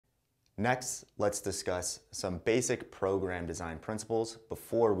Next, let's discuss some basic program design principles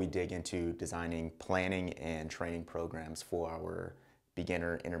before we dig into designing planning and training programs for our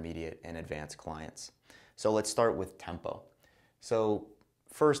beginner, intermediate, and advanced clients. So let's start with tempo. So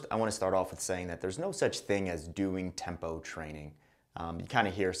first, I want to start off with saying that there's no such thing as doing tempo training. You kind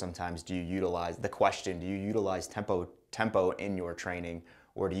of hear sometimes, do you utilize tempo in your training,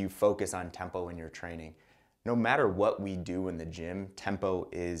 or do you focus on tempo in your training? No matter what we do in the gym, tempo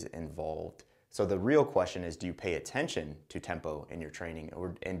is involved. So the real question is, do you pay attention to tempo in your training,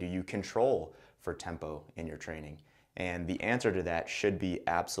 and do you control for tempo in your training? And the answer to that should be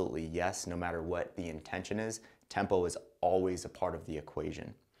absolutely yes. No matter what the intention is, tempo is always a part of the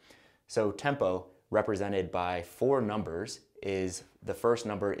equation. So tempo, represented by 4 numbers, is the first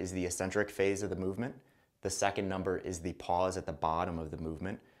number is the eccentric phase of the movement. The second number is the pause at the bottom of the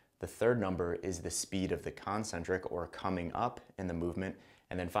movement. The third number is the speed of the concentric or coming up in the movement.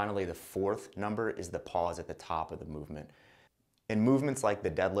 And then finally, the fourth number is the pause at the top of the movement. In movements like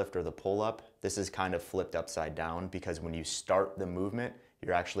the deadlift or the pull-up, this is kind of flipped upside down, because when you start the movement,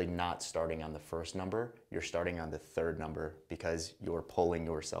 you're actually not starting on the first number, you're starting on the third number, because you're pulling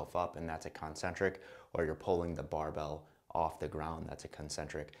yourself up, and that's a concentric, or you're pulling the barbell off the ground, that's a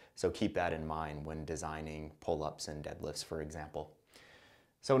concentric. So keep that in mind when designing pull-ups and deadlifts, for example.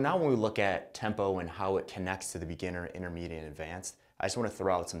 So now when we look at tempo and how it connects to the beginner, intermediate, and advanced, I just want to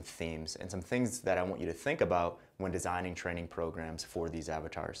throw out some themes and some things that I want you to think about when designing training programs for these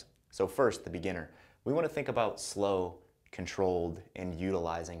avatars. So first, the beginner. We want to think about slow, controlled, and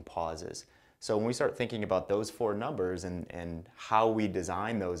utilizing pauses. So when we start thinking about those 4 numbers and how we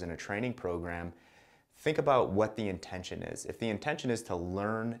design those in a training program, think about what the intention is. If the intention is to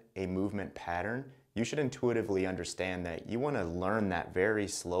learn a movement pattern, you should intuitively understand that you want to learn that very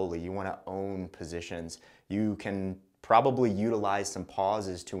slowly. You want to own positions. You can probably utilize some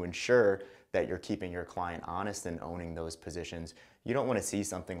pauses to ensure that you're keeping your client honest and owning those positions. You don't want to see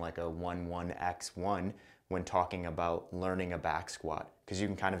something like a 1-1-X1 when talking about learning a back squat, because you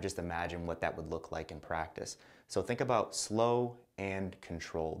can kind of just imagine what that would look like in practice. So think about slow and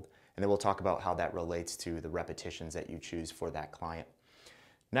controlled, and then we'll talk about how that relates to the repetitions that you choose for that client.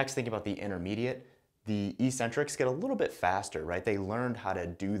 Next, think about the intermediate. The eccentrics get a little bit faster, right? They learned how to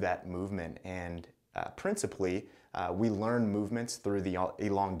do that movement, and principally, we learn movements through the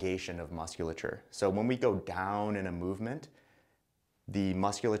elongation of musculature. So when we go down in a movement, the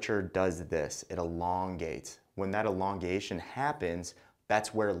musculature does this, it elongates. When that elongation happens,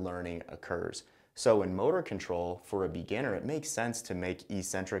 that's where learning occurs. So in motor control, for a beginner, it makes sense to make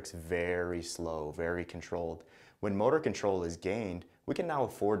eccentrics very slow, very controlled. When motor control is gained, we can now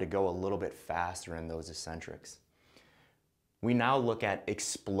afford to go a little bit faster in those eccentrics. We now look at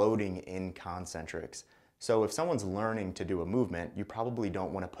exploding in concentrics. So if someone's learning to do a movement, you probably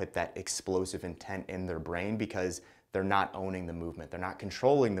don't want to put that explosive intent in their brain, because they're not owning the movement. They're not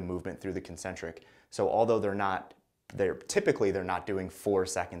controlling the movement through the concentric. So although they're typically not doing 4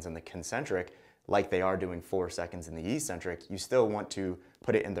 seconds in the concentric like they are doing 4 seconds in the eccentric, you still want to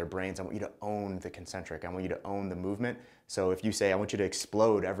put it in their brains. I want you to own the concentric. I want you to own the movement. So if you say, I want you to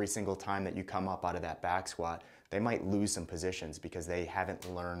explode every single time that you come up out of that back squat, they might lose some positions because they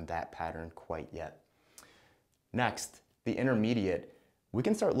haven't learned that pattern quite yet. Next, the intermediate, we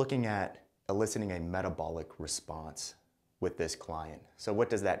can start looking at eliciting a metabolic response with this client. So what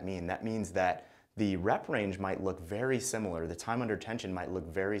does that mean? That means that the rep range might look very similar, the time under tension might look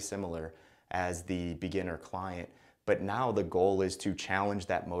very similar as the beginner client, but now the goal is to challenge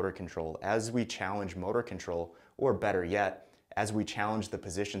that motor control. As we challenge motor control, or better yet, as we challenge the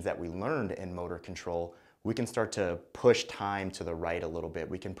positions that we learned in motor control, we can start to push time to the right a little bit.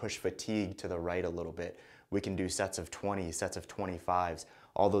 We can push fatigue to the right a little bit. We can do sets of 20, sets of 25s.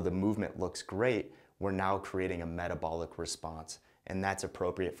 Although the movement looks great, we're now creating a metabolic response, and that's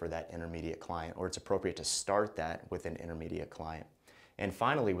appropriate for that intermediate client, or it's appropriate to start that with an intermediate client. And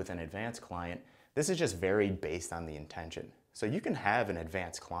finally, with an advanced client, this is just very based on the intention. So you can have an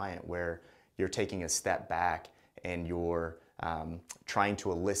advanced client where you're taking a step back and you're trying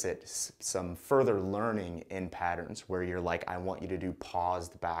to elicit some further learning in patterns, where you're like, I want you to do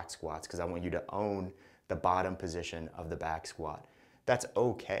paused back squats because I want you to own the bottom position of the back squat. That's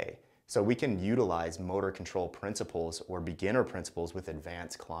okay. So we can utilize motor control principles or beginner principles with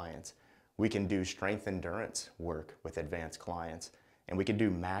advanced clients. We can do strength endurance work with advanced clients, and we can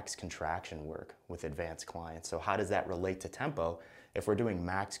do max contraction work with advanced clients. So how does that relate to tempo? If we're doing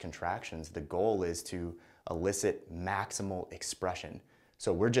max contractions, the goal is to elicit maximal expression.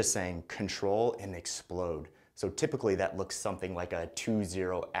 So we're just saying control and explode. So typically that looks something like a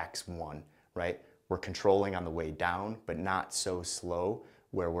 2-0-X1, right? We're controlling on the way down, but not so slow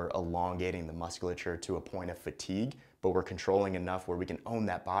where we're elongating the musculature to a point of fatigue, but we're controlling enough where we can own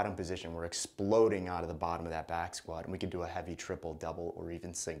that bottom position. We're exploding out of the bottom of that back squat, and we can do a heavy triple, double, or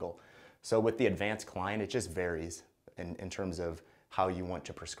even single. So with the advanced client, it just varies in terms of how you want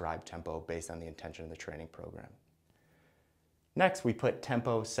to prescribe tempo based on the intention of the training program. Next, we put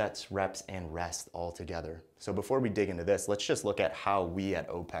tempo, sets, reps, and rest all together. So before we dig into this, let's just look at how we at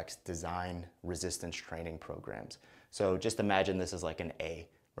OPEX design resistance training programs. So just imagine this is like an A,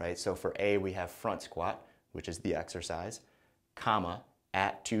 right? So for A, we have front squat, which is the exercise, comma,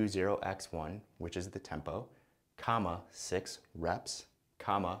 at 20x1, which is the tempo, comma, 6 reps,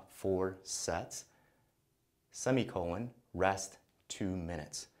 comma, 4 sets, semicolon, rest 2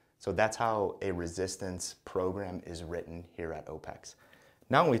 minutes. So that's how a resistance program is written here at OPEX.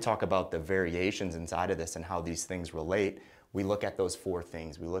 Now when we talk about the variations inside of this and how these things relate, we look at those 4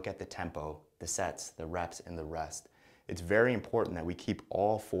 things. We look at the tempo, the sets, the reps, and the rest. It's very important that we keep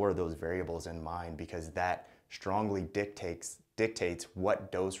all 4 of those variables in mind because that strongly dictates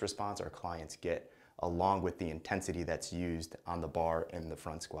what dose response our clients get, along with the intensity that's used on the bar in the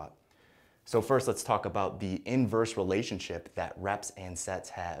front squat. So first, let's talk about the inverse relationship that reps and sets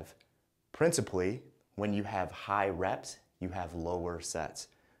have. Principally, when you have high reps, you have lower sets.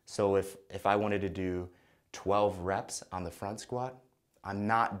 So if I wanted to do 12 reps on the front squat, I'm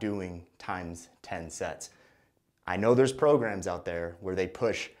not doing times 10 sets. I know there's programs out there where they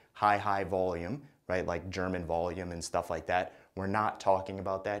push high volume, right? Like German volume and stuff like that. We're not talking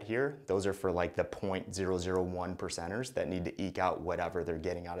about that here. Those are for like the 0.001 percenters that need to eke out whatever they're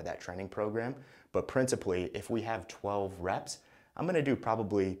getting out of that training program. But principally, if we have 12 reps, I'm gonna do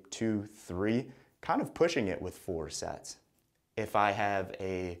probably 2, 3, kind of pushing it with 4 sets. If I have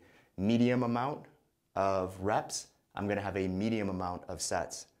a medium amount of reps, I'm gonna have a medium amount of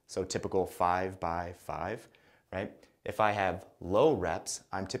sets. So typical 5 by 5, right? If I have low reps,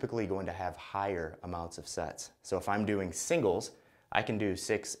 I'm typically going to have higher amounts of sets. So if I'm doing singles, I can do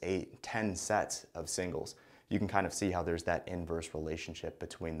 6, 8, 10 sets of singles. You can kind of see how there's that inverse relationship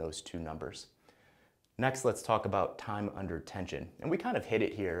between those 2 numbers. Next, let's talk about time under tension. And we kind of hit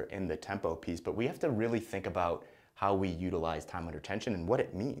it here in the tempo piece, but we have to really think about how we utilize time under tension and what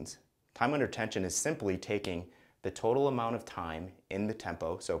it means. Time under tension is simply taking the total amount of time in the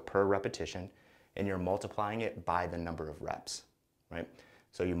tempo, so per repetition, and you're multiplying it by the number of reps, right?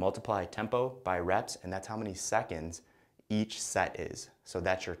 So you multiply tempo by reps, and that's how many seconds each set is. So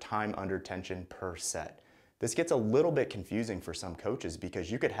that's your time under tension per set. This gets a little bit confusing for some coaches because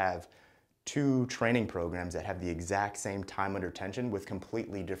you could have 2 training programs that have the exact same time under tension with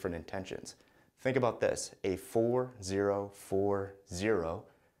completely different intentions. Think about this, a 4-0-4-0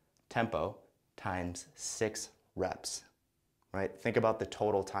 tempo times 6 reps, right? Think about the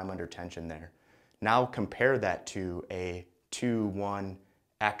total time under tension there. Now compare that to a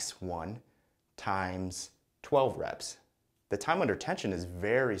 2-1-x1 times 12 reps. The time under tension is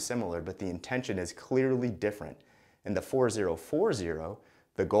very similar, but the intention is clearly different. In the 4-0-4-0,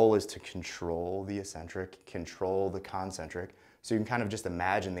 the goal is to control the eccentric, control the concentric, so you can kind of just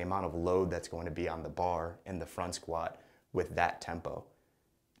imagine the amount of load that's going to be on the bar in the front squat with that tempo.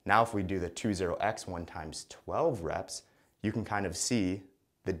 Now if we do the 2-0-x1 times 12 reps, you can kind of see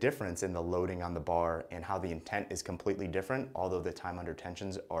the difference in the loading on the bar and how the intent is completely different, although the time under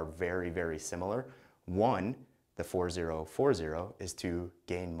tensions are very similar. One, the 4-0-4-0, is to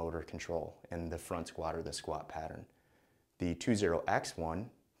gain motor control in the front squat or the squat pattern. The 2-0-x1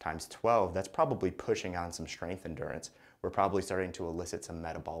 times 12, that's probably pushing on some strength endurance. We're probably starting to elicit some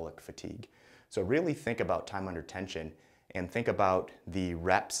metabolic fatigue. So really think about time under tension and think about the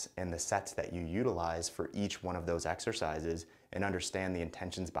reps and the sets that you utilize for each one of those exercises and understand the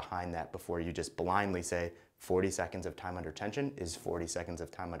intentions behind that before you just blindly say 40 seconds of time under tension is 40 seconds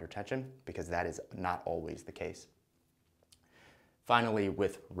of time under tension, because that is not always the case. Finally,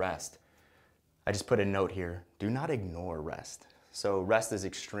 with rest, I just put a note here, do not ignore rest. So rest is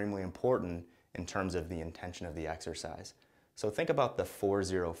extremely important in terms of the intention of the exercise. So think about the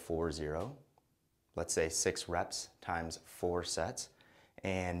 4-0-4-0, let's say 6 reps times 4 sets,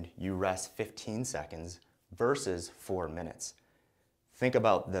 and you rest 15 seconds versus 4 minutes. Think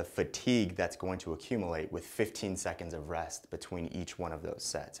about the fatigue that's going to accumulate with 15 seconds of rest between each one of those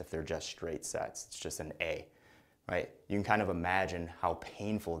sets. If they're just straight sets, it's just an A, right? You can kind of imagine how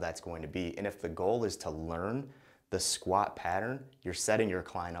painful that's going to be. And if the goal is to learn the squat pattern, you're setting your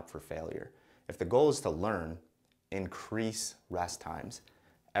client up for failure. If the goal is to learn, increase rest times.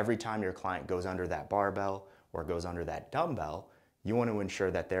 Every time your client goes under that barbell or goes under that dumbbell, you want to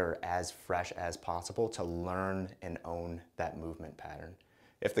ensure that they're as fresh as possible to learn and own that movement pattern.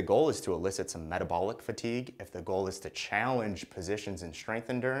 If the goal is to elicit some metabolic fatigue, if the goal is to challenge positions in strength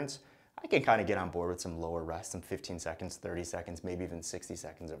endurance, I can kind of get on board with some lower rest, some 15 seconds, 30 seconds, maybe even 60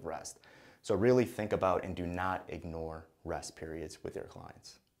 seconds of rest. So really think about and do not ignore rest periods with your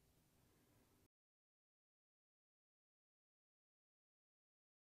clients.